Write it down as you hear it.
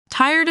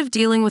Tired of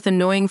dealing with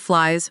annoying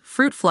flies,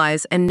 fruit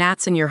flies, and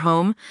gnats in your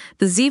home?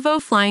 The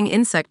Zevo Flying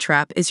Insect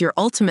Trap is your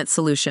ultimate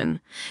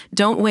solution.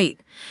 Don't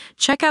wait.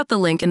 Check out the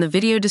link in the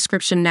video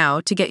description now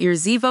to get your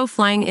Zevo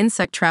Flying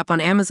Insect Trap on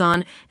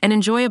Amazon and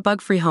enjoy a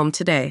bug-free home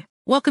today.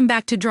 Welcome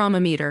back to Drama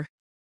Meter.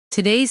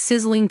 Today's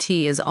sizzling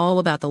tea is all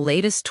about the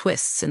latest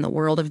twists in the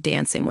world of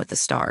Dancing with the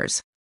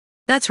Stars.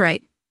 That's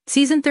right.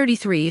 Season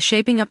 33 is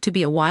shaping up to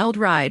be a wild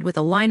ride with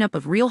a lineup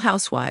of real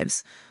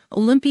housewives,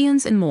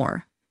 Olympians, and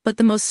more. But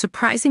the most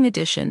surprising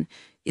addition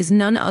is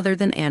none other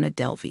than Anna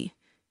Delvey,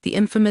 the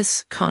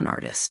infamous con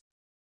artist.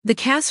 The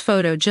cast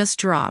photo just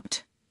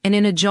dropped, and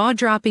in a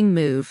jaw-dropping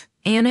move,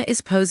 Anna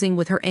is posing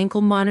with her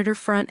ankle monitor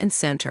front and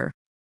center.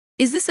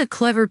 Is this a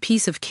clever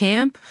piece of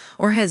camp,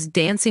 or has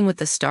Dancing with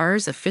the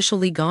Stars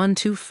officially gone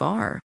too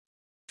far?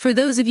 For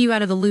those of you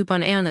out of the loop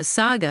on Anna's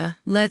saga,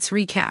 let's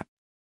recap.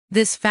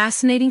 This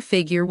fascinating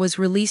figure was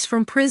released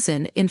from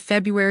prison in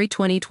February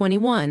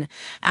 2021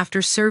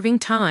 after serving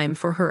time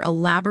for her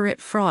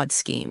elaborate fraud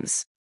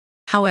schemes.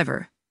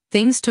 However,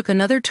 things took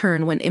another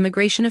turn when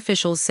immigration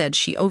officials said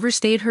she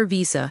overstayed her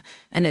visa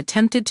and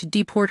attempted to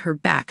deport her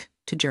back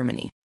to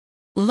Germany.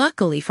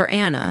 Luckily for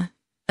Anna,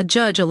 a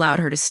judge allowed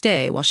her to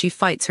stay while she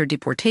fights her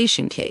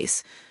deportation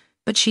case,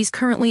 but she's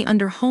currently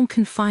under home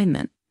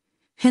confinement,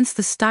 hence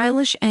the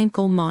stylish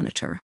ankle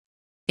monitor.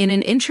 In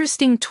an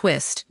interesting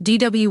twist,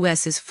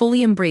 DWTS is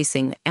fully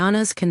embracing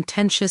Anna's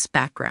contentious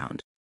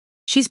background.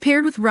 She's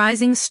paired with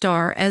rising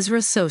star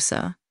Ezra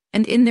Sosa,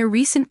 and in their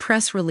recent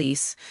press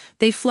release,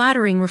 they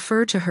flattering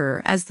refer to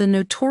her as the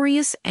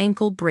notorious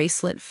ankle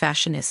bracelet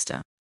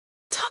fashionista.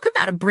 Talk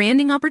about a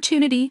branding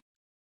opportunity!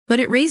 But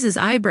it raises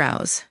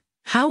eyebrows.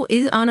 How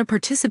is Anna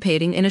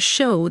participating in a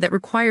show that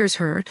requires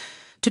her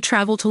to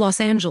travel to Los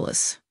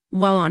Angeles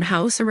while on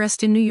house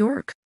arrest in New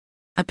York?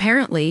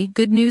 Apparently,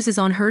 good news is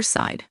on her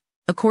side.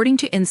 According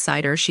to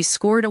Insider, she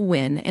scored a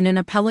win in an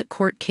appellate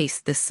court case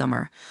this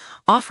summer,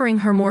 offering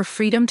her more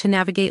freedom to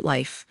navigate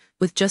life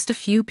with just a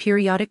few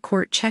periodic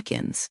court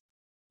check-ins.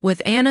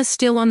 With Anna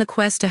still on the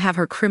quest to have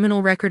her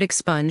criminal record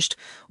expunged,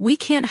 we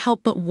can't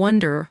help but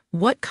wonder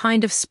what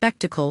kind of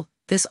spectacle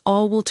this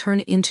all will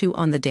turn into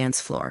on the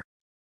dance floor.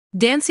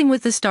 Dancing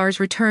with the Stars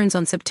returns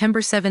on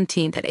September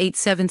 17th at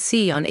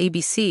 8/7 on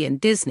ABC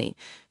and Disney,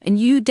 and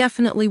you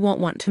definitely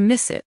won't want to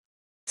miss it.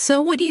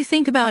 So what do you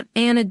think about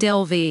Anna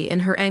Delvey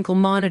and her ankle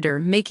monitor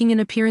making an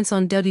appearance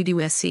on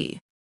WWTS?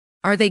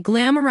 Are they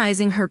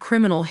glamorizing her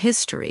criminal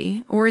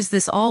history, or is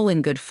this all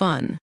in good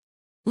fun?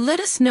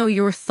 Let us know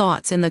your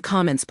thoughts in the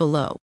comments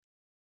below.